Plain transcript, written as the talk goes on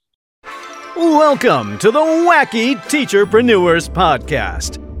Welcome to the Wacky Teacherpreneurs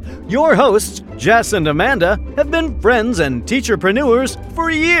Podcast. Your hosts, Jess and Amanda, have been friends and teacherpreneurs for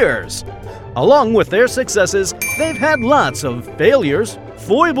years. Along with their successes, they've had lots of failures,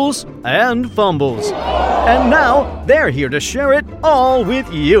 foibles, and fumbles. And now they're here to share it all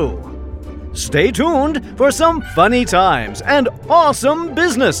with you. Stay tuned for some funny times and awesome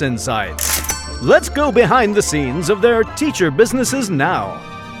business insights. Let's go behind the scenes of their teacher businesses now.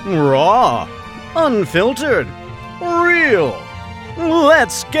 Raw, unfiltered, real.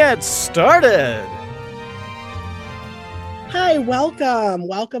 Let's get started. Hi, welcome.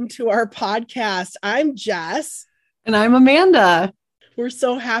 Welcome to our podcast. I'm Jess. And I'm Amanda. We're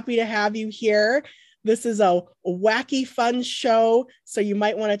so happy to have you here. This is a wacky, fun show, so you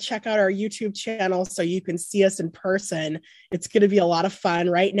might want to check out our YouTube channel so you can see us in person. It's going to be a lot of fun.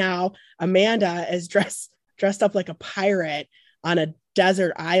 Right now, Amanda is dressed up like a pirate on a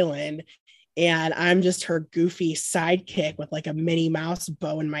desert island, and I'm just her goofy sidekick with like a Minnie Mouse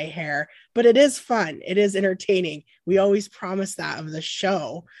bow in my hair. But it is fun. It is entertaining. We always promise that of the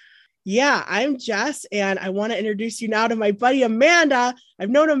show. Yeah, I'm Jess, and I want to introduce you now to my buddy Amanda.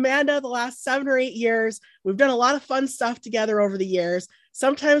 I've known Amanda the last 7 or 8 years. We've done a lot of fun stuff together over the years.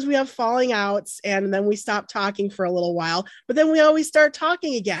 Sometimes we have falling outs, and then we stop talking for a little while, but then we always start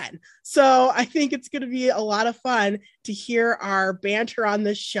talking again. So I think it's going to be a lot of fun to hear our banter on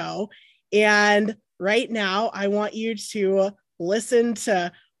this show. And right now, I want you to listen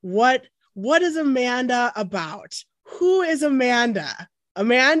to what is Amanda about? Who is Amanda?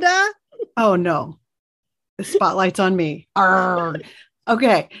 Amanda? Oh, no. The spotlight's on me. Arrgh.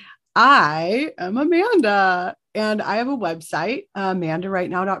 Okay. I am Amanda, and I have a website,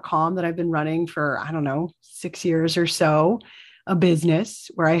 amandarightnow.com, that I've been running for, 6 years or so, a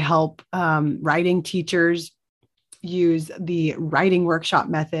business where I help writing teachers use the writing workshop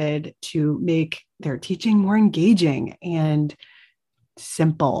method to make their teaching more engaging and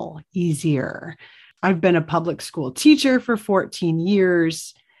simple, easier. I've been a public school teacher for 14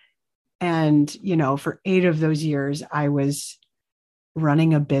 years. And, for 8 of those years, I was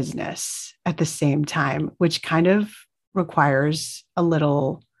running a business at the same time, which kind of requires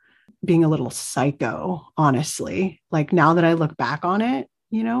being a little psycho, honestly. Like now that I look back on it,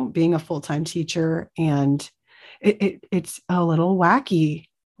 being a full-time teacher, and it's a little wacky,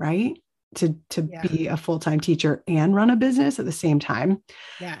 right? To be a full-time teacher and run a business at the same time.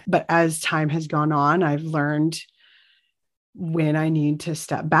 Yeah. But as time has gone on, I've learned when I need to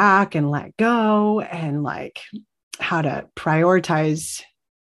step back and let go, and like how to prioritize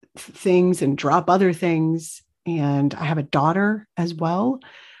things and drop other things. And I have a daughter as well.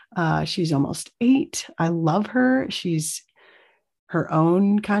 She's almost 8. I love her. She's her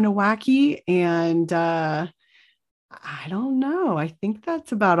own kind of wacky. And I don't know. I think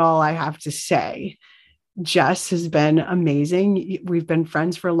that's about all I have to say. Jess has been amazing. We've been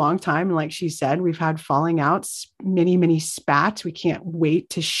friends for a long time. And like she said, we've had falling outs, many, many spats. We can't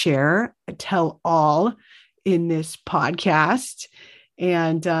wait to share, tell all in this podcast.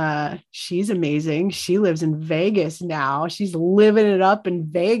 And she's amazing. She lives in Vegas now. She's living it up in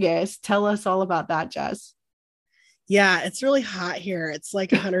Vegas. Tell us all about that, Jess. Yeah, it's really hot here. It's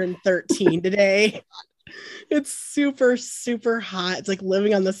like 113 today. It's super, super hot. It's like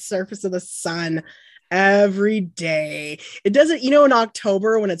living on the surface of the sun every day. It doesn't, in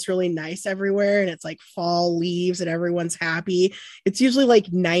October when it's really nice everywhere and it's like fall leaves and everyone's happy, it's usually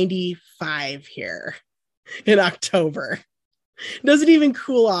like 95 here in October. It doesn't even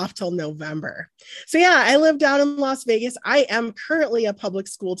cool off till November. So yeah, I live down in Las Vegas. I am currently a public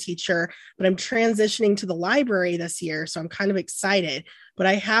school teacher, but I'm transitioning to the library this year. So I'm kind of excited, but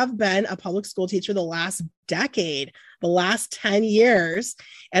I have been a public school teacher the last decade, the last 10 years.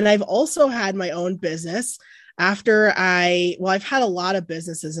 And I've also had my own business I've had a lot of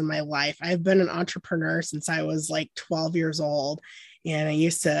businesses in my life. I've been an entrepreneur since I was like 12 years old. And I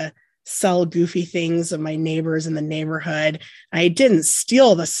used to sell goofy things of my neighbors in the neighborhood. I didn't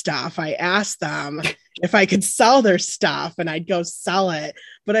steal the stuff. I asked them if I could sell their stuff and I'd go sell it.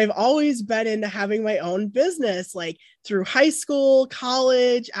 But I've always been into having my own business, like through high school,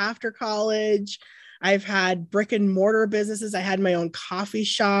 college, after college. I've had brick and mortar businesses. I had my own coffee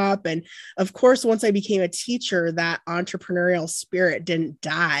shop. And of course, once I became a teacher, that entrepreneurial spirit didn't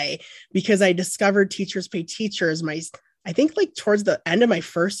die because I discovered Teachers Pay Teachers. I think like towards the end of my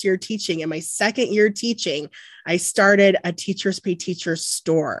first year teaching and my second year teaching, I started a Teachers Pay Teachers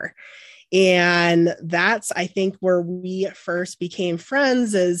store. And that's, I think, where we first became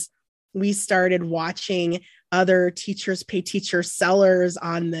friends, is we started watching other Teachers Pay Teachers sellers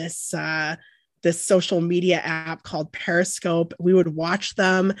on this this social media app called Periscope. We would watch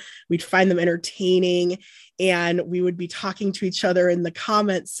them, we'd find them entertaining, and we would be talking to each other in the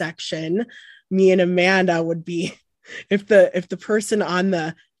comment section. Me and Amanda would be, if the person on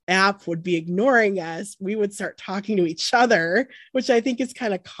the app would be ignoring us, we would start talking to each other, which I think is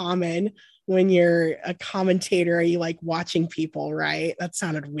kind of common when you're a commentator, you like watching people, right? That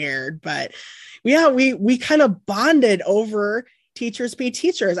sounded weird, but yeah, we kind of bonded over Teachers Pay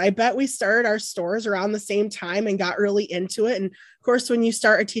Teachers. I bet we started our stores around the same time and got really into it. And of course, when you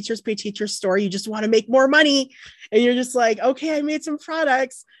start a Teachers Pay Teachers store, you just want to make more money. And you're just like, okay, I made some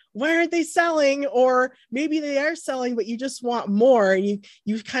products. Why aren't they selling? Or maybe they are selling, but you just want more. And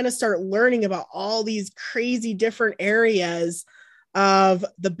you kind of start learning about all these crazy different areas of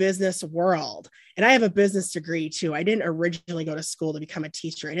the business world. And I have a business degree too. I didn't originally go to school to become a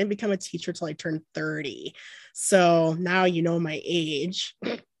teacher. I didn't become a teacher till I turned 30. So now you know my age.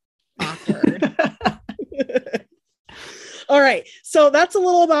 Awkward. All right. So that's a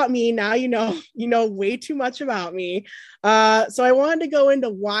little about me. Now you know way too much about me. So I wanted to go into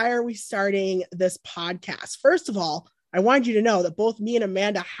why are we starting this podcast. First of all, I wanted you to know that both me and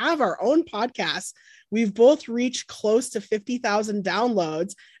Amanda have our own podcasts. We've both reached close to 50,000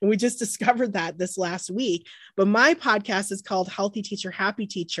 downloads, and we just discovered that this last week. But my podcast is called Healthy Teacher, Happy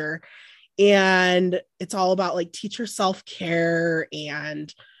Teacher, and it's all about like teacher self-care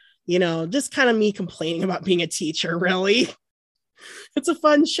and, just kind of me complaining about being a teacher, really. It's a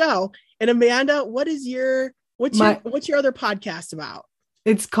fun show. And Amanda, what's your other podcast about?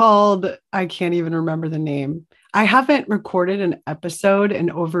 It's called, I can't even remember the name. I haven't recorded an episode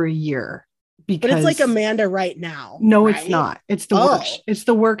in over a year. But it's like Amanda right now. No, right? It's not. It's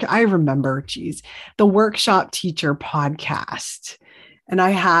the work. I remember, the Workshop Teacher podcast. And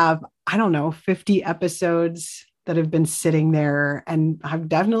I have, 50 episodes that have been sitting there, and I'm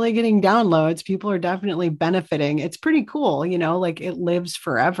definitely getting downloads. People are definitely benefiting. It's pretty cool. Like it lives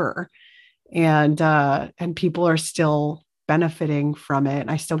forever, and people are still benefiting from it.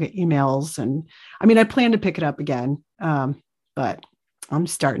 I still get emails, and I plan to pick it up again. But I'm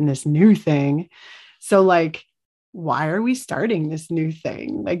starting this new thing. So like, why are we starting this new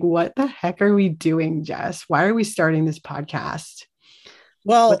thing? Like, what the heck are we doing, Jess? Why are we starting this podcast?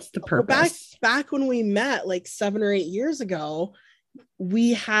 Well, what's the purpose? Back when we met like 7 or 8 years ago,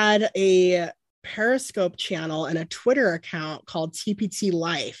 we had a Periscope channel and a Twitter account called TPT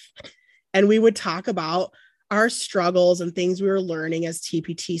Life. And we would talk about our struggles and things we were learning as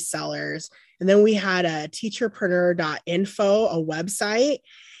TPT sellers. And then we had a teacherpreneur.info, a website.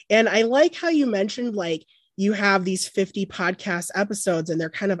 And I like how you mentioned, like, you have these 50 podcast episodes and they're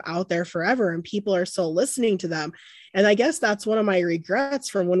kind of out there forever and people are still listening to them. And I guess that's one of my regrets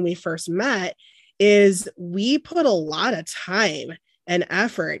from when we first met is we put a lot of time and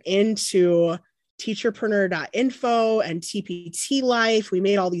effort into teacherpreneur.info and TPT Life. We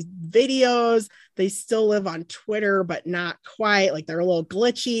made all these videos. They still live on Twitter, but not quite. Like, they're a little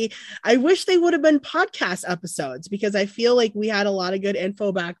glitchy. I wish they would have been podcast episodes because I feel like we had a lot of good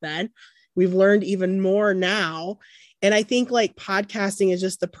info back then. We've learned even more now. And I think like podcasting is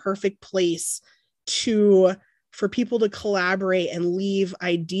just the perfect place for people to collaborate and leave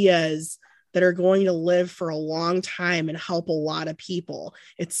ideas that are going to live for a long time and help a lot of people.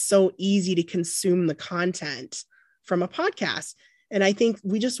 It's so easy to consume the content from a podcast. And I think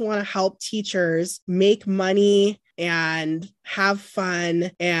we just want to help teachers make money and have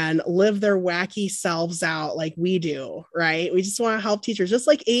fun and live their wacky selves out like we do, right? We just want to help teachers. Just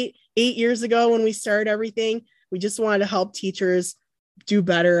like eight years ago when we started everything, we just wanted to help teachers do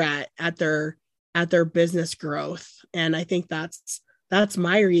better at their business growth. And I think that's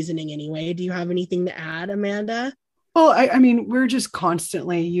my reasoning anyway. Do you have anything to add, Amanda? Well, I mean, we're just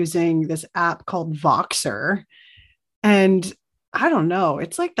constantly using this app called Voxer. And I don't know,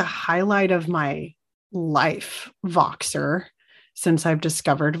 it's like the highlight of my life, Voxer, since I've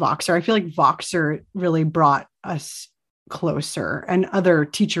discovered Voxer. I feel like Voxer really brought us closer, and other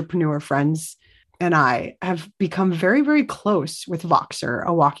teacherpreneur friends and I have become very, very close with Voxer,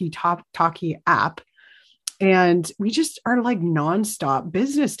 a walkie-talkie app. And we just are like nonstop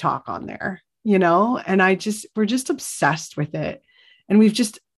business talk on there, and we're just obsessed with it. And we've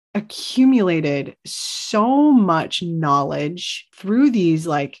just accumulated so much knowledge through these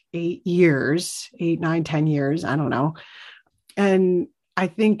like 8 years, 8, 9, 10 years. I don't know. And I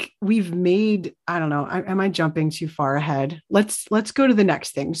think we've made, I don't know, am I jumping too far ahead? Let's go to the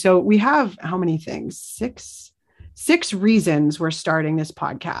next thing. So we have how many things? Six reasons we're starting this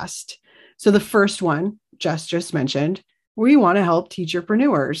podcast. So the first one, Jess just mentioned, we want to help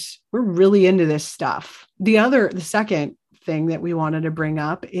teacherpreneurs. We're really into this stuff. The second thing that we wanted to bring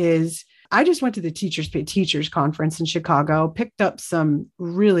up is I just went to the Teachers Pay Teachers conference in Chicago, picked up some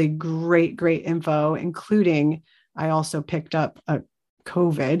really great info, including I also picked up a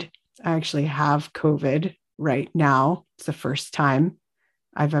COVID. I actually have COVID right now. It's the first time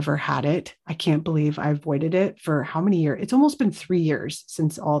I've ever had it. I can't believe I avoided it for how many years? It's almost been 3 years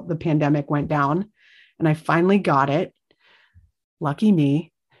since all the pandemic went down, and I finally got it. Lucky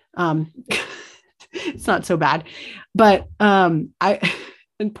me. It's not so bad, but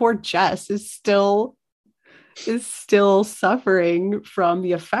and poor Jess is still suffering from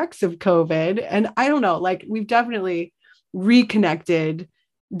the effects of COVID. And I don't know, like we've definitely reconnected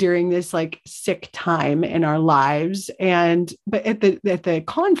during this like sick time in our lives. But at the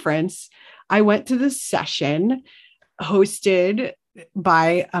conference, I went to the session hosted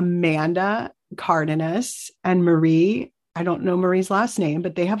by Amanda Cardenas and Marie. I don't know Marie's last name,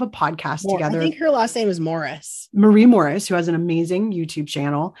 but they have a podcast together. I think her last name is Morris. Marie Morris, who has an amazing YouTube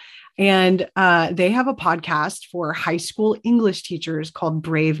channel. And they have a podcast for high school English teachers called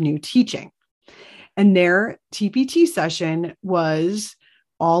Brave New Teaching. And their TPT session was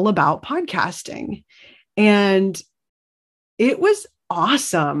all about podcasting. And it was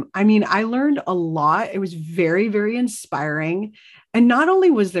awesome. I mean, I learned a lot. It was very, very inspiring. And not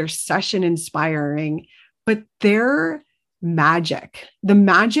only was their session inspiring, but their magic, the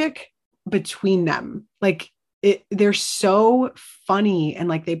magic between them, like they're so funny and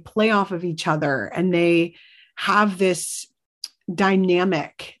like they play off of each other and they have this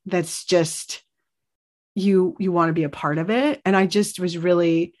dynamic that's just, you want to be a part of it. And I just was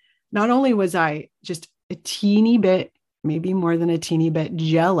really, not only was I just a teeny bit, maybe more than a teeny bit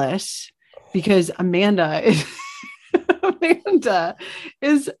jealous because Amanda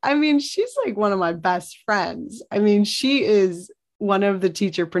is, I mean, she's like one of my best friends. I mean, she is one of the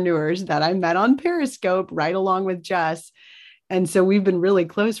teacherpreneurs that I met on Periscope right along with Jess. And so we've been really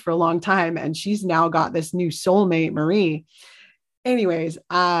close for a long time. And she's now got this new soulmate, Marie. Anyways,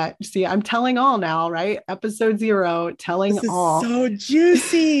 see, I'm telling all now, right? Episode 0, telling this is all. So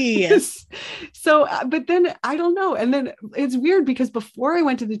juicy. So, but then I don't know. And then it's weird because before I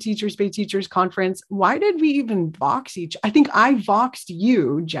went to the Teachers Pay Teachers conference, why did we even vox I think I voxed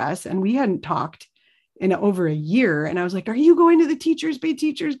you, Jess, and we hadn't talked in over a year. And I was like, are you going to the Teachers Pay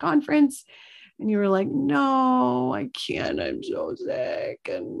Teachers conference? And you were like, no, I can't. I'm so sick.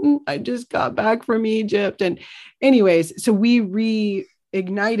 And I just got back from Egypt. And anyways, so we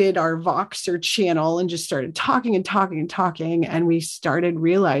reignited our Voxer channel and just started talking. And we started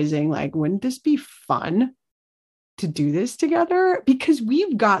realizing like, wouldn't this be fun to do this together? Because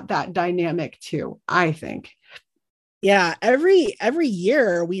we've got that dynamic too, I think. Yeah. Every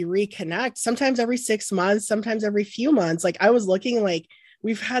year we reconnect, sometimes every 6 months, sometimes every few months. Like I was looking like,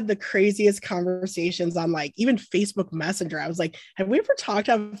 we've had the craziest conversations on like even Facebook Messenger. I was like, have we ever talked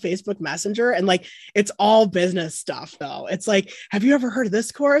on Facebook Messenger? And like, it's all business stuff though. It's like, have you ever heard of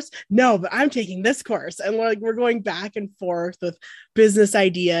this course? No, but I'm taking this course. And we're going back and forth with business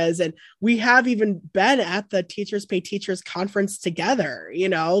ideas. And we have even been at the Teachers Pay Teachers conference together, you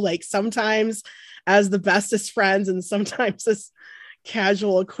know, like sometimes as the bestest friends and sometimes as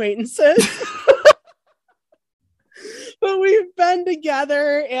casual acquaintances. But we've been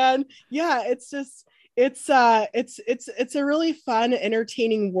together and yeah, it's just, it's a really fun,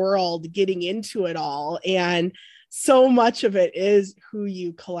 entertaining world getting into it all. And so much of it is who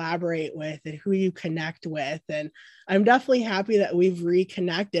you collaborate with and who you connect with. And I'm definitely happy that we've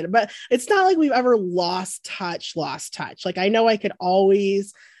reconnected, but it's not like we've ever lost touch. Like I know I could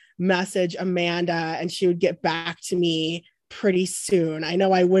always message Amanda and she would get back to me pretty soon. I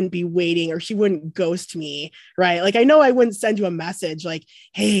know I wouldn't be waiting or she wouldn't ghost me, right? Like I know I wouldn't send you a message like,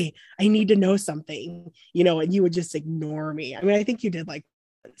 hey, I need to know something, you know, and you would just ignore me. I mean, I think you did like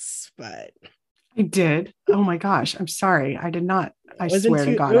once, but I did. Oh my gosh. I'm sorry. I did not. I swear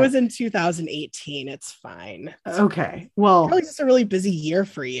to God. It was in 2018. It's fine. Okay. Well, probably just a really busy year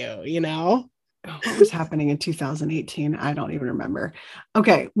for you, you know? What was happening in 2018? I don't even remember.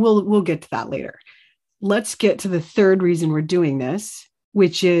 Okay. We'll get to that later. Let's get to the third reason we're doing this,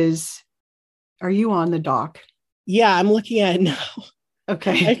 which is, are you on the doc? Yeah, I'm looking at it now.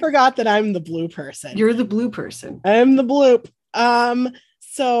 Okay. I forgot that I'm the blue person. You're the blue person. I'm the bloop.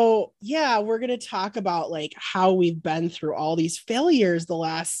 So yeah, we're going to talk about like how we've been through all these failures the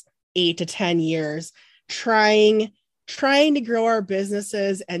last 8 to 10 years, trying to grow our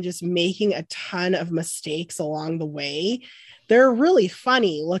businesses and just making a ton of mistakes along the way. They're really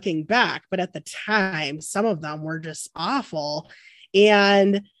funny looking back, but at the time, some of them were just awful.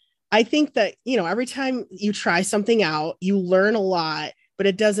 And I think that, you know, every time you try something out, you learn a lot, but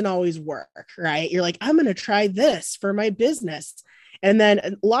it doesn't always work, right? You're like, I'm going to try this for my business. And then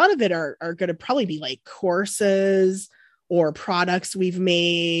a lot of it are going to probably be like courses or products we've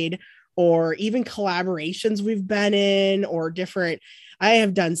made, or even collaborations we've been in, or different. I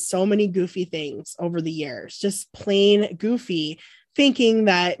have done so many goofy things over the years, just plain goofy, thinking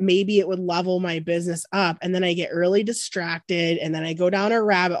that maybe it would level my business up. And then I get really distracted, and then I go down a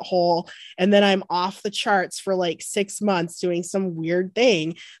rabbit hole, and then I'm off the charts for like 6 months doing some weird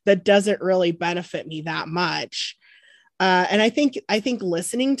thing that doesn't really benefit me that much. And I think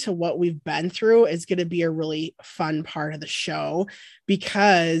listening to what we've been through is going to be a really fun part of the show,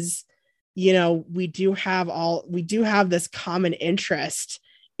 because, you know, we do have this common interest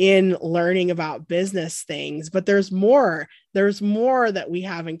in learning about business things, but there's more that we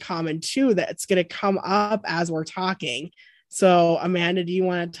have in common too, that's going to come up as we're talking. So Amanda, do you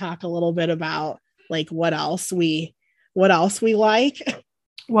want to talk a little bit about like what else we like?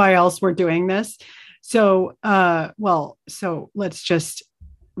 Why else we're doing this? So, so let's just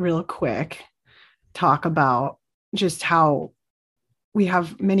real quick talk about just how we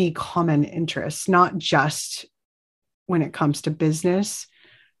have many common interests, not just when it comes to business,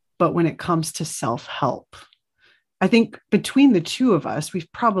 but when it comes to self-help. I think between the two of us,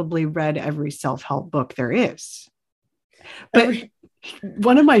 we've probably read every self-help book there is. But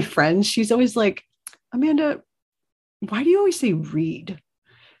one of my friends, she's always like, Amanda, why do you always say read?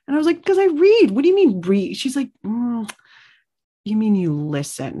 And I was like, because I read. What do you mean read? She's like, you mean you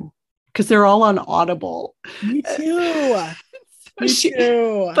listen? Because they're all on Audible. Me too. Me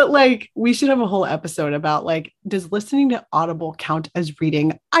too. But like, we should have a whole episode about like, does listening to Audible count as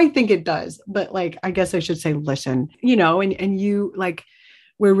reading? I think it does. But like, I guess I should say listen, you know, and you like,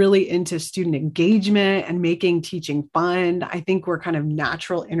 we're really into student engagement and making teaching fun. I think we're kind of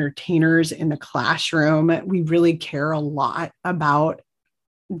natural entertainers in the classroom. We really care a lot about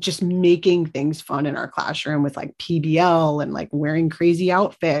just making things fun in our classroom with like PBL and like wearing crazy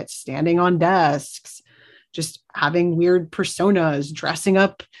outfits, standing on desks, just having weird personas, dressing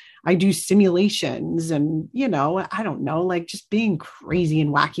up. I do simulations and, you know, I don't know, like just being crazy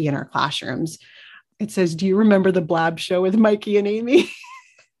and wacky in our classrooms. It says, do you remember the Blab show with Mikey and Amy?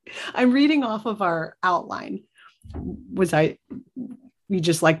 I'm reading off of our outline. We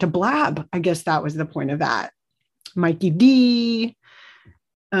just like to blab. I guess that was the point of that. Mikey D,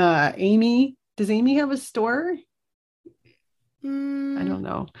 Amy, does Amy have a store? I don't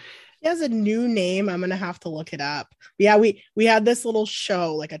know. He has a new name. I'm gonna have to look it up. Yeah, we had this little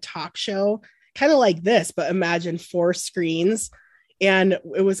show, like a talk show, kind of like this, but imagine 4 screens. And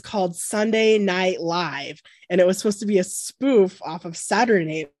it was called Sunday Night Live. And it was supposed to be a spoof off of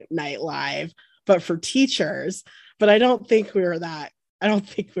Saturday Night Live, but for teachers. But I don't think we were that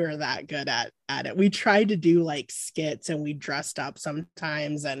good at it. We tried to do like skits, and we dressed up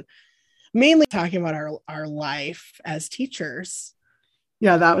sometimes, and mainly talking about our life as teachers.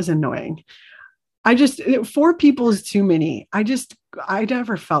 Yeah, that was annoying. 4 people is too many. I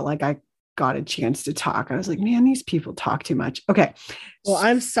never felt like I got a chance to talk. I was like, man, these people talk too much. Okay. Well,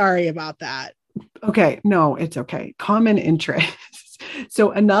 I'm sorry about that. Okay. No, it's okay. Common interests.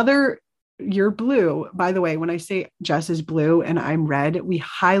 So you're blue. By the way, when I say Jess is blue and I'm red,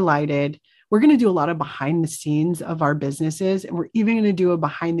 we're going to do a lot of behind the scenes of our businesses. And we're even going to do a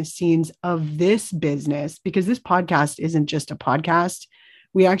behind the scenes of this business, because this podcast isn't just a podcast.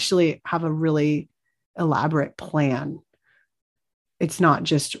 We actually have a really elaborate plan. It's not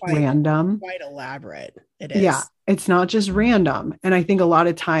just random. Quite elaborate. It is. Yeah. It's not just random. And I think a lot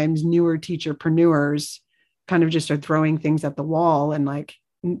of times newer teacherpreneurs kind of just are throwing things at the wall and like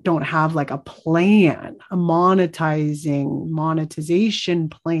don't have like a plan, a monetization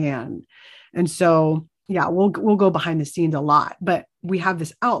plan. And so, yeah, we'll go behind the scenes a lot, but we have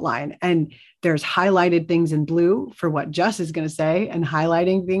this outline, and there's highlighted things in blue for what Jess is going to say and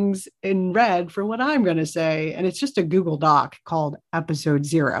highlighting things in red for what I'm going to say. And it's just a Google Doc called Episode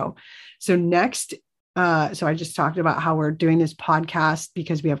 0. So next, so I just talked about how we're doing this podcast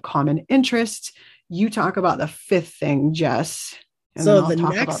because we have common interests. You talk about the 5th thing, Jess. So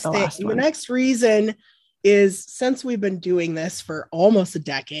the next reason is, since we've been doing this for almost a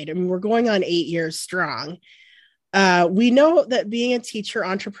decade, I mean, we're going on 8 years strong. We know that being a teacher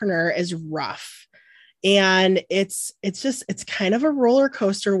entrepreneur is rough, and it's kind of a roller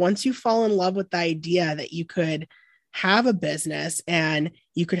coaster once you fall in love with the idea that you could have a business and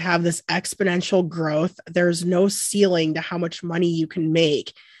you could have this exponential growth. There's no ceiling to how much money you can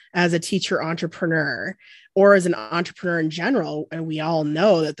make as a teacher entrepreneur or as an entrepreneur in general. And we all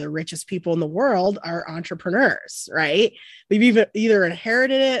know that the richest people in the world are entrepreneurs, right? They've either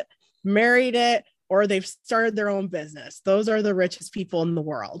inherited it, married it, or they've started their own business. Those are the richest people in the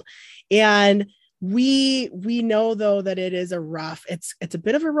world. And we know though that it is it's a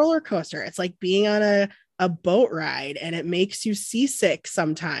bit of a roller coaster. It's like being on a boat ride, and it makes you seasick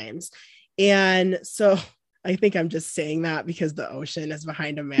sometimes. And so I think I'm just saying that because the ocean is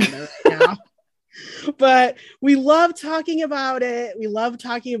behind Amanda right now. But we love talking about it. We love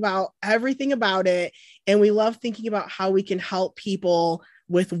talking about everything about it. And we love thinking about how we can help people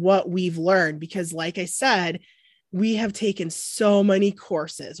with what we've learned. Because like I said, we have taken so many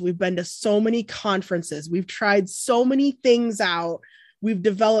courses. We've been to so many conferences. We've tried so many things out. We've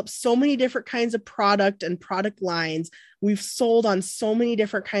developed so many different kinds of product and product lines. We've sold on so many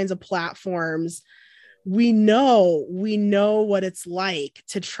different kinds of platforms. We know what it's like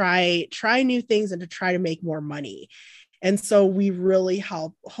to try new things and to try to make more money. And so we really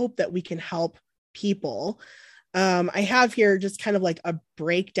hope that we can help people. I have here just kind of like a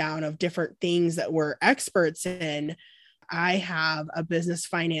breakdown of different things that we're experts in. I have a business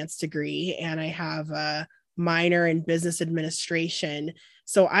finance degree and I have a minor in business administration.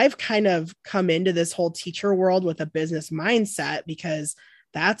 So I've kind of come into this whole teacher world with a business mindset because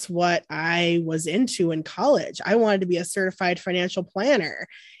that's what I was into in college. I wanted to be a certified financial planner,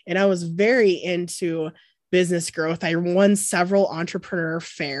 and I was very into business growth. I won several entrepreneur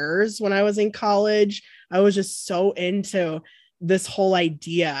fairs when I was in college. I was just so into this whole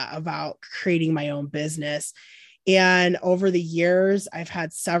idea about creating my own business. And over the years, I've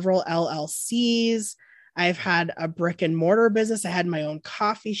had several LLCs. I've had a brick and mortar business. I had my own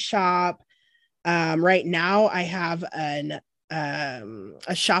coffee shop. Right now, I have a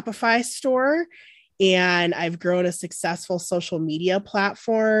Shopify store, and I've grown a successful social media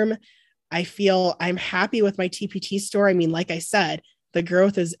platform. I feel I'm happy with my TPT store. I mean, like I said, the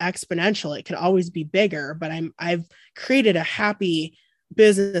growth is exponential. It could always be bigger, but I've created a happy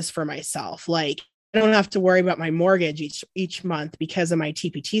business for myself. Like I don't have to worry about my mortgage each month because of my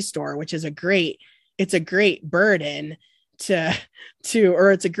TPT store, which is it's a great burden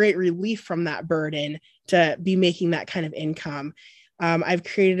or it's a great relief from that burden to be making that kind of income. I've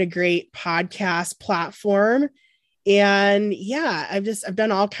created a great podcast platform, and yeah, I've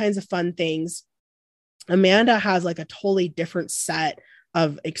done all kinds of fun things. Amanda has like a totally different set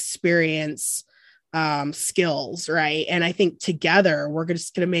of experience, skills, right? And I think together we're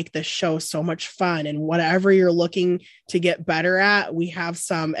just going to make this show so much fun. And whatever you're looking to get better at, we have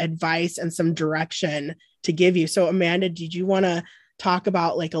some advice and some direction to give you. So Amanda, did you want to talk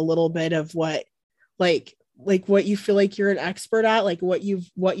about like a little bit of what what you feel like you're an expert at, like what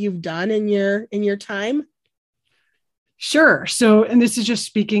you've done in your time? Sure. So, and this is just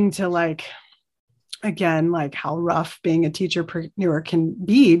speaking to like, again, like how rough being a teacherpreneur can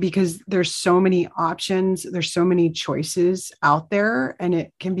be, because there's so many options, there's so many choices out there, and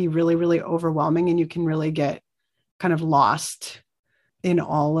it can be really, really overwhelming, and you can really get kind of lost in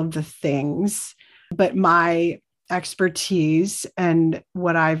all of the things. But my expertise and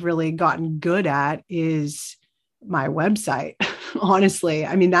what I've really gotten good at is my website. Honestly,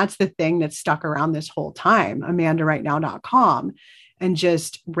 I mean, that's the thing that's stuck around this whole time, amandarightnow.com, and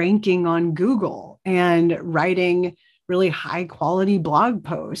just ranking on Google and writing really high quality blog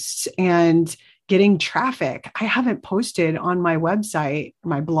posts and getting traffic. I haven't posted on my website,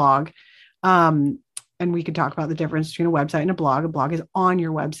 my blog. And we could talk about the difference between a website and a blog. A blog is on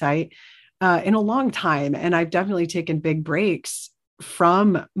your website. In a long time. And I've definitely taken big breaks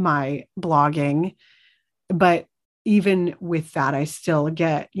from my blogging, but even with that, I still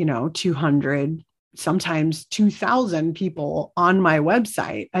get, 200, sometimes 2,000 people on my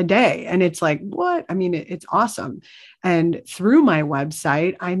website a day. And it's like, what? I mean, it's awesome. And through my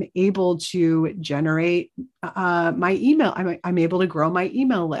website, I'm able to generate my email. I'm able to grow my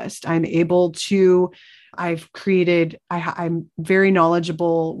email list. I'm very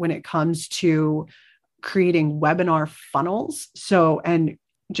knowledgeable when it comes to creating webinar funnels. So, and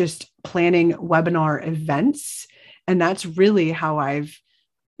just planning webinar events. And that's really how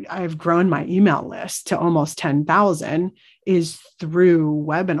I've grown my email list to almost 10,000 is through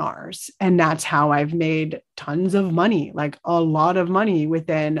webinars. And that's how I've made tons of money, like a lot of money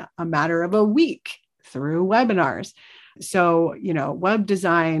within a matter of a week through webinars. So, web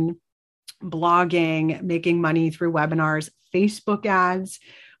design, blogging, making money through webinars, Facebook ads.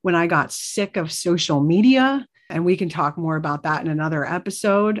 When I got sick of social media, and we can talk more about that in another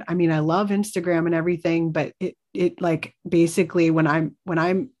episode. I mean, I love Instagram and everything, but it like basically when I'm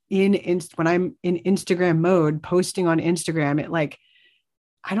in Instagram mode, posting on Instagram, it like,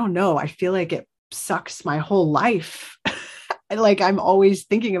 I don't know, I feel like it sucks my whole life. Like I'm always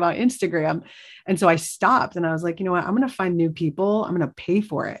thinking about Instagram. And so I stopped and I was like, you know what, I'm going to find new people. I'm going to pay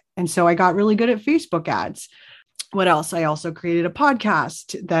for it. And so I got really good at Facebook ads. what else? I also created a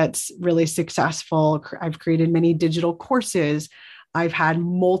podcast that's really successful. I've created many digital courses. I've had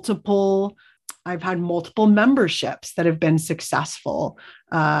multiple memberships that have been successful.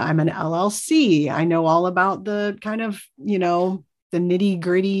 I'm an LLC. I know all about the kind of, the nitty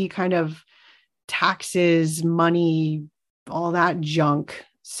gritty kind of taxes, money, all that junk.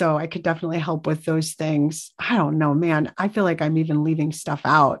 So I could definitely help with those things. I don't know, man. I feel like I'm even leaving stuff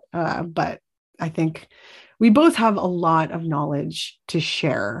out. But I think we both have a lot of knowledge to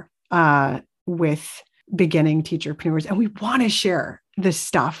share with beginning teacherpreneurs. And we want to share this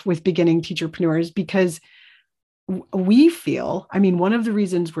stuff with beginning teacherpreneurs because we feel, one of the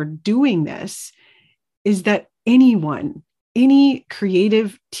reasons we're doing this is that any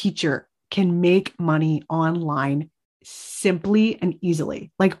creative teacher can make money online simply and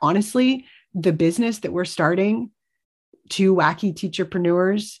easily. Like, honestly, the business that we're starting, Two Wacky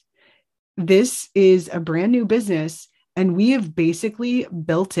Teacherpreneurs, this is a brand new business, and we have basically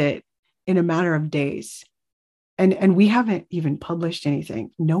built it in a matter of days. And we haven't even published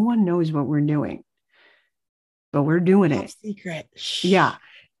anything. No one knows what we're doing, but we're doing it. Secret. Yeah.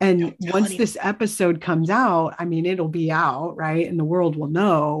 And once this episode comes out, it'll be out, right? And the world will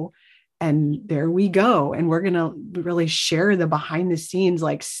know. And there we go. And we're going to really share the behind the scenes,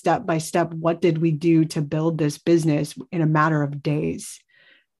 like step by step. What did we do to build this business in a matter of days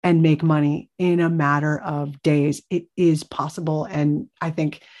and make money in a matter of days? It is possible. And I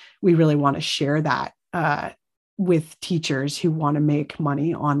think we really want to share that with teachers who want to make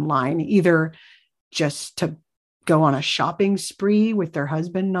money online, either just to go on a shopping spree with their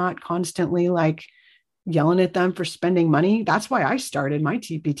husband, not constantly like yelling at them for spending money. That's why I started my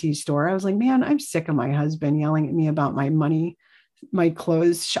TPT store. I was like, man, I'm sick of my husband yelling at me about my money, my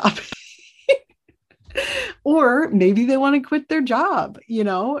clothes shopping. Or maybe they want to quit their job.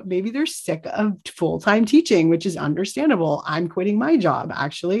 Maybe they're sick of full-time teaching, which is understandable. I'm quitting my job.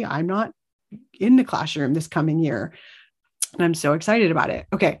 Actually, I'm not in the classroom this coming year. And I'm so excited about it.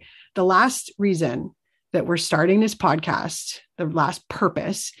 Okay. The last reason that we're starting this podcast, the last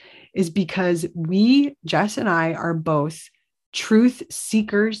purpose, is because Jess and I, are both truth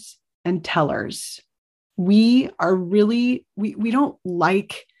seekers and tellers. We are really, we don't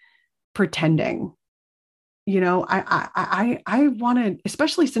like pretending. I want to,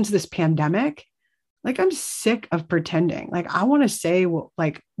 especially since this pandemic, like, I'm sick of pretending. Like, I want to say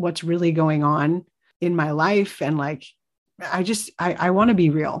what's really going on in my life. And like, I want to be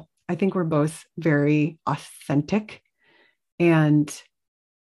real. I think we're both very authentic, and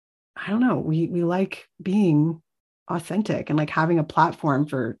I don't know, we like being authentic and like having a platform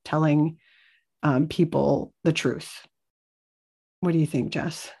for telling people the truth. What do you think,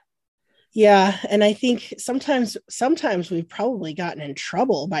 Jess? Yeah. And I think sometimes we've probably gotten in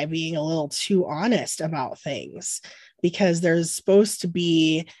trouble by being a little too honest about things, because there's supposed to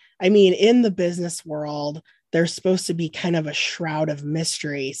be, in the business world, there's supposed to be kind of a shroud of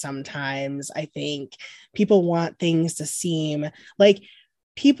mystery sometimes. I think people want things to seem like,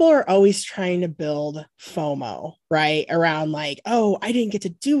 people are always trying to build FOMO, right? Around like, oh, I didn't get to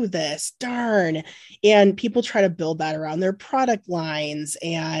do this, darn. And people try to build that around their product lines.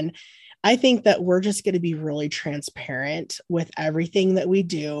 And I think that we're just going to be really transparent with everything that we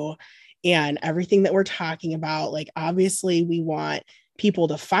do and everything that we're talking about. Like, obviously, we want people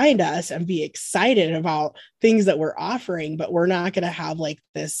to find us and be excited about things that we're offering, but we're not going to have like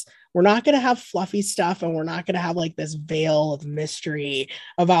this, we're not going to have fluffy stuff, and we're not going to have like this veil of mystery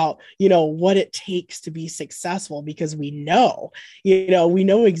about, what it takes to be successful, because we know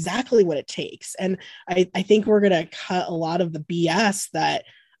exactly what it takes. And I think we're going to cut a lot of the BS that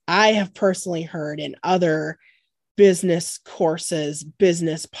I have personally heard in other business courses,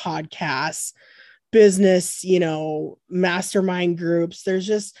 business podcasts, business, mastermind groups.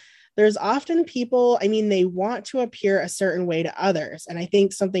 There's often people, they want to appear a certain way to others. And I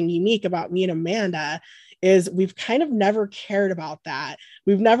think something unique about me and Amanda is we've kind of never cared about that.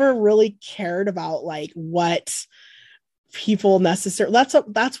 We've never really cared about like what people necessarily,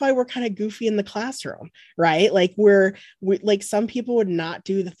 that's why we're kind of goofy in the classroom, right? Like we like, some people would not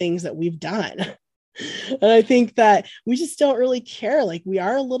do the things that we've done. And I think that we just don't really care. Like, we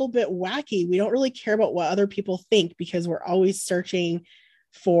are a little bit wacky. We don't really care about what other people think, because we're always searching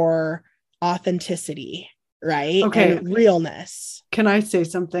for authenticity, right? Okay. And realness. Can I say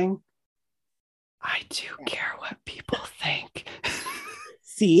something? I do care what people think.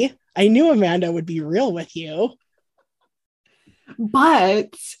 See, I knew Amanda would be real with you.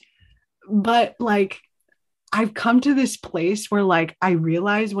 But like, I've come to this place where like, I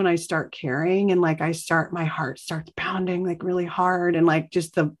realize when I start caring and like, my heart starts pounding like really hard, and like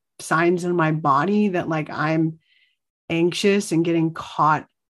just the signs in my body that like I'm anxious and getting caught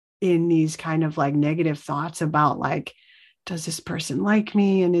in these kind of like negative thoughts about like, does this person like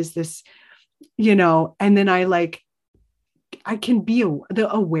me? And is this, and then I can be, the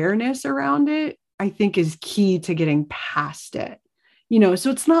awareness around it, I think is key to getting past it. So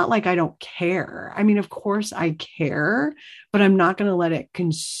it's not like I don't care. I mean, of course I care, but I'm not going to let it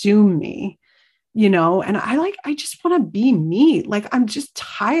consume me, and I just want to be me. Like, I'm just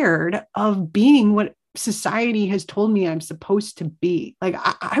tired of being what society has told me I'm supposed to be. Like,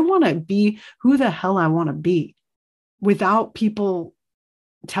 I want to be who the hell I want to be without people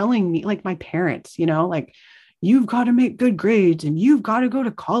telling me, like my parents, like, you've got to make good grades and you've got to go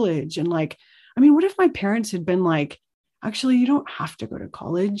to college. And like, I mean, what if my parents had been like, actually, you don't have to go to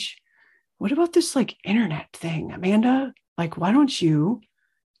college. What about this like internet thing, Amanda? Like, why don't you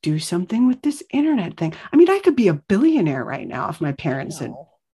do something with this internet thing? I mean, I could be a billionaire right now if my parents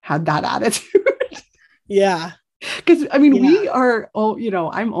had that attitude. Yeah. Because I mean, we are,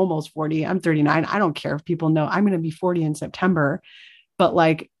 I'm almost 40. I'm 39. I don't care if people know I'm going to be 40 in September, but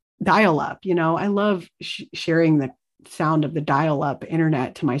like dial up, I love sharing the sound of the dial up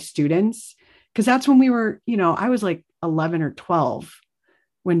internet to my students. Because that's when we were, I was like 11 or 12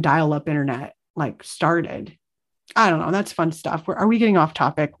 when dial up internet like started. I don't know. That's fun stuff. Are we getting off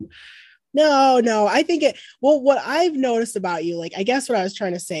topic? No, I think what I've noticed about you, like, I guess what I was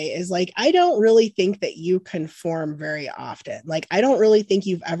trying to say is like, I don't really think that you conform very often. Like, I don't really think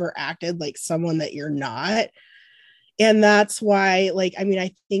you've ever acted like someone that you're not. And that's why, like, I mean,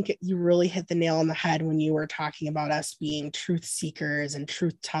 I think you really hit the nail on the head when you were talking about us being truth seekers and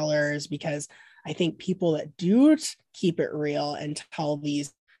truth tellers, because I think people that do keep it real and tell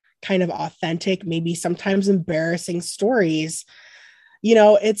these kind of authentic, maybe sometimes embarrassing stories,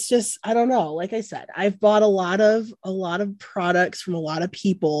 it's just, I don't know. Like I said, I've bought a lot of products from a lot of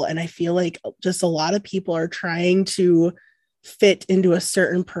people, and I feel like just a lot of people are trying to fit into a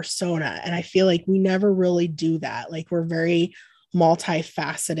certain persona. And I feel like we never really do that. Like, we're very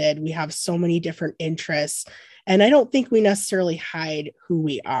multifaceted. We have so many different interests. And I don't think we necessarily hide who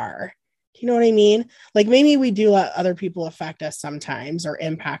we are. Do you know what I mean? Like, maybe we do let other people affect us sometimes or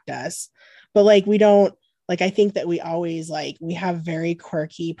impact us, but like, we don't, like, I think that we always like, we have very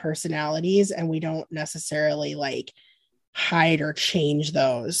quirky personalities and we don't necessarily like hide or change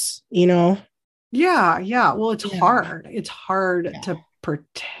those, Yeah. Well, it's hard. It's hard to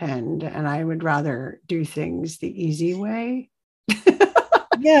pretend, and I would rather do things the easy way.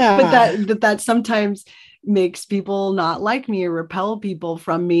 Yeah. But that sometimes makes people not like me or repel people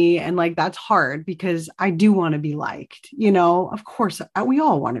from me. And like, that's hard because I do want to be liked, of course we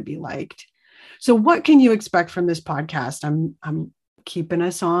all want to be liked. So what can you expect from this podcast? I'm keeping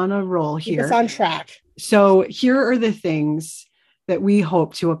us on a roll here. Keep us on track. So here are the things that we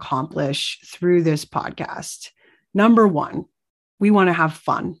hope to accomplish through this podcast. Number one, we want to have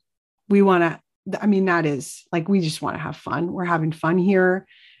fun. That is like, we just want to have fun. We're having fun here.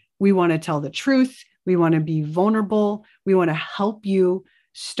 We want to tell the truth. We want to be vulnerable. We want to help you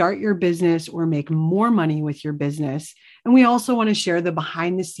start your business or make more money with your business. And we also want to share the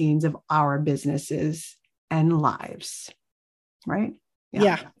behind the scenes of our businesses and lives. Right?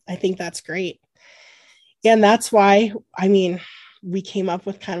 Yeah, I think that's great. And that's why, I mean, we came up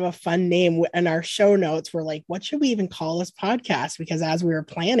with kind of a fun name in our show notes. We're like, what should we even call this podcast? Because as we were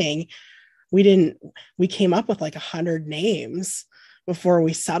planning, we came up with like 100 names before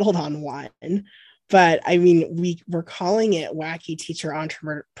we settled on one. But I mean, we're calling it Wacky Teacher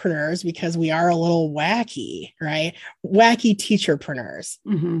Entrepreneurs because we are a little wacky, right? Wacky teacherpreneurs,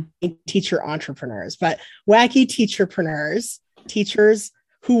 teacher entrepreneurs, but wacky teacherpreneurs, teachers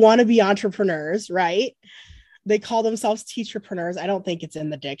who want to be entrepreneurs, right? They call themselves teacherpreneurs. I don't think it's in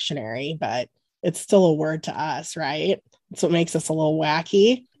the dictionary, but it's still a word to us, right? That's what makes us a little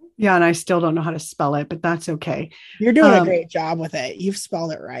wacky. Yeah. And I still don't know how to spell it, but that's okay. You're doing a great job with it. You've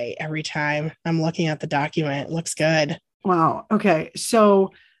spelled it right every time. I'm looking at the document. It looks good. Wow. Okay.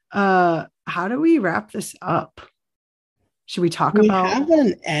 So how do we wrap this up? Should we talk about? We have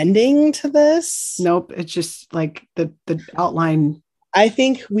an ending to this? Nope. It's just like the outline. I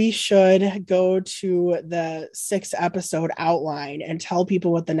think we should go to the 6-episode outline and tell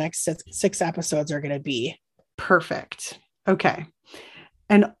people what the next six episodes are going to be. Perfect. Okay.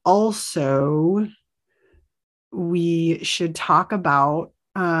 And also, we should talk about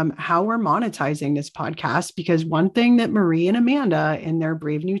how we're monetizing this podcast, because one thing that Marie and Amanda in their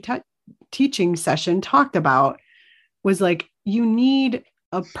Brave New Teaching session talked about was like, you need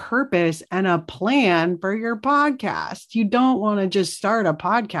a purpose and a plan for your podcast. You don't want to just start a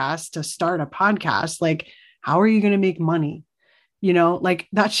podcast to start a podcast. Like, how are you going to make money? Like,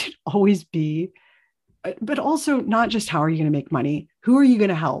 that should always be but also not just how are you going to make money, who are you going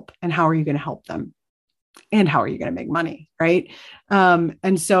to help and how are you going to help them? And how are you going to make money? Right.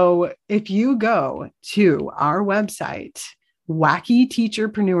 And so if you go to our website,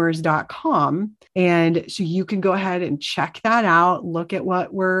 wackyteacherpreneurs.com, and so you can go ahead and check that out, look at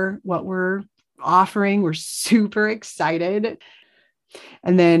what we're offering. We're super excited.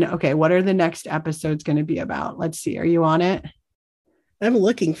 And then, okay, what are the next episodes going to be about? Let's see. Are you on it? I'm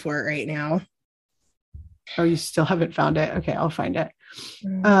looking for it right now. Oh, you still haven't found it? Okay, I'll find it.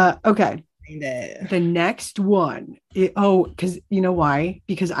 Okay. The next one. Because you know why?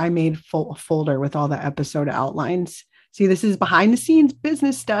 Because I made a folder with all the episode outlines. See, this is behind the scenes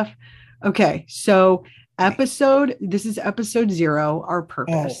business stuff. Okay. So this is episode 0, our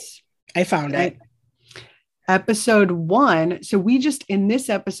purpose. I found it. Episode 1. So we just in this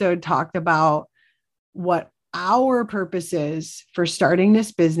episode talked about what our purpose is for starting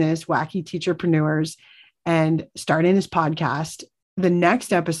this business, Wacky Teacherpreneurs, and starting this podcast. The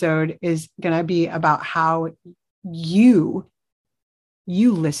next episode is going to be about how you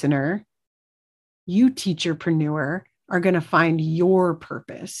listener, you teacherpreneur, are going to find your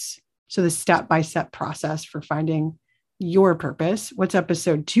purpose. So the step-by-step process for finding your purpose. What's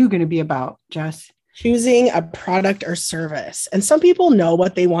episode 2 going to be about, Jess? Choosing a product or service. And some people know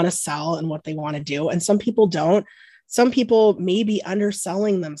what they want to sell and what they want to do, and some people don't. Some people may be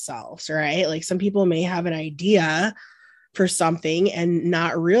underselling themselves, right? Like some people may have an idea for something and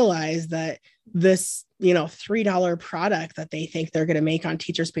not realize that this, $3 product that they think they're going to make on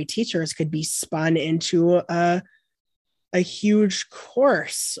Teachers Pay Teachers could be spun into a huge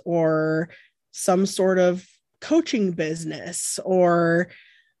course or some sort of coaching business or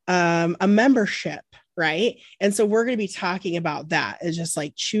a membership, right? And so we're going to be talking about that. It's just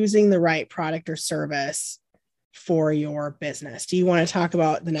like choosing the right product or service for your business. Do you want to talk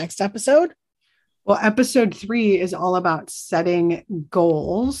about the next episode? Well, episode 3 is all about setting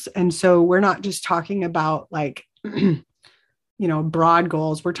goals. And so we're not just talking about like, broad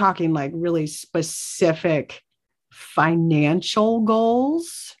goals. We're talking like really specific financial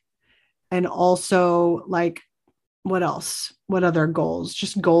goals. And also like, what else? What other goals?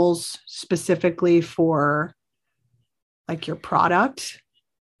 Just goals specifically for like your product.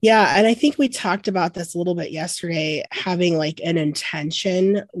 Yeah. And I think we talked about this a little bit yesterday, having like an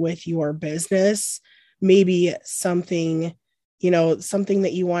intention with your business, maybe something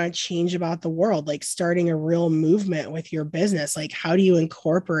that you want to change about the world, like starting a real movement with your business. Like, how do you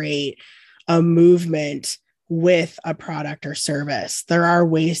incorporate a movement with a product or service? There are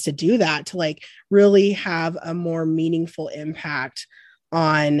ways to do that to like really have a more meaningful impact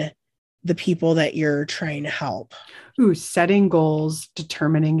on the people that you're trying to help. Ooh, setting goals,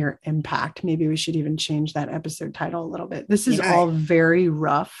 determining your impact. Maybe we should even change that episode title a little bit. This is all very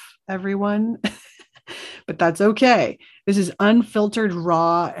rough, everyone, but that's okay. This is unfiltered,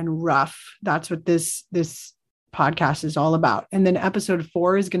 raw, and rough. That's what this podcast is all about. And then episode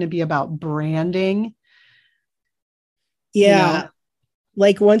 4 is going to be about branding. Yeah.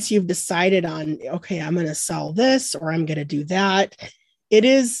 Like once you've decided on, okay, I'm going to sell this or I'm going to do that, it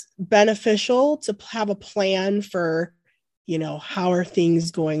is beneficial to have a plan for, how are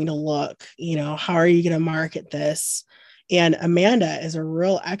things going to look? How are you going to market this? And Amanda is a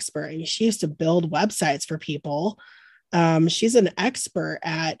real expert. I mean, she used to build websites for people. She's an expert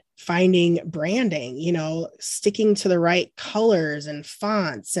at finding branding, sticking to the right colors and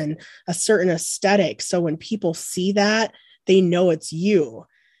fonts and a certain aesthetic. So when people see that, they know it's you.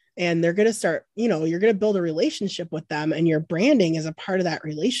 And they're going to start, you're going to build a relationship with them, and your branding is a part of that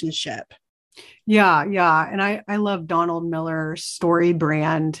relationship. Yeah. Yeah. And I love Donald Miller's Story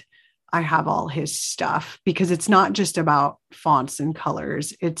Brand. I have all his stuff because it's not just about fonts and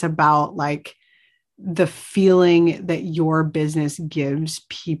colors. It's about like the feeling that your business gives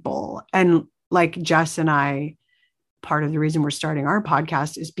people. And like Jess and I, part of the reason we're starting our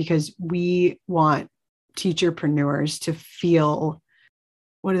podcast is because we want teacherpreneurs to feel.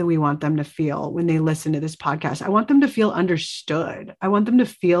 What do we want them to feel when they listen to this podcast? I want them to feel understood. I want them to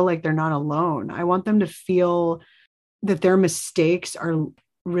feel like they're not alone. I want them to feel that their mistakes are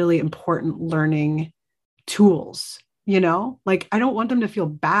really important learning tools, like I don't want them to feel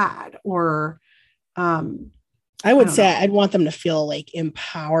bad or, I would say I'd want them to feel like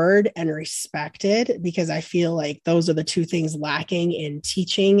empowered and respected, because I feel like those are the two things lacking in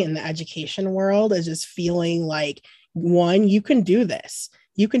teaching in the education world, is just feeling like, one, you can do this.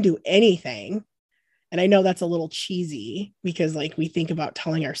 You can do anything. And I know that's a little cheesy because like we think about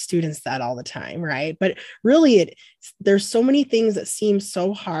telling our students that all the time, right? But really there's so many things that seem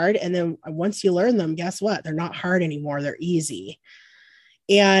so hard. And then once you learn them, guess what? They're not hard anymore. They're easy.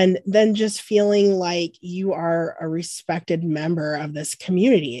 And then just feeling like you are a respected member of this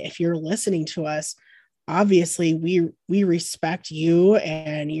community. If you're listening to us, obviously we respect you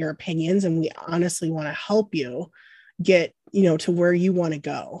and your opinions, and we honestly want to help you get, to where you want to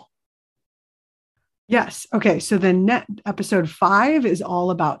go. Yes. Okay. So the episode 5 is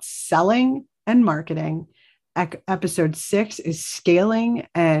all about selling and marketing. Episode 6 is scaling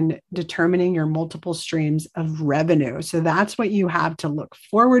and determining your multiple streams of revenue. So that's what you have to look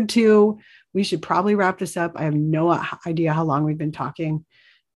forward to. We should probably wrap this up. I have no idea how long we've been talking.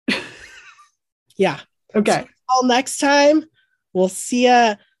 Yeah. Okay. So until next time, we'll see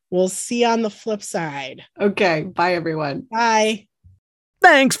ya. We'll see you on the flip side. Okay. Bye, everyone. Bye.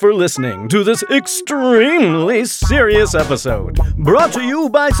 Thanks for listening to this extremely serious episode, brought to you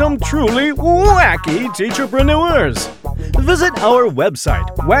by some truly wacky teacherpreneurs. Visit our website,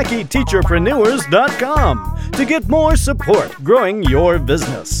 wackyteacherpreneurs.com, to get more support growing your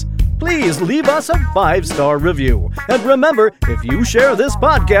business. Please leave us a 5-star review. And remember, if you share this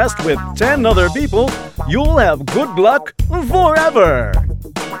podcast with 10 other people, you'll have good luck forever.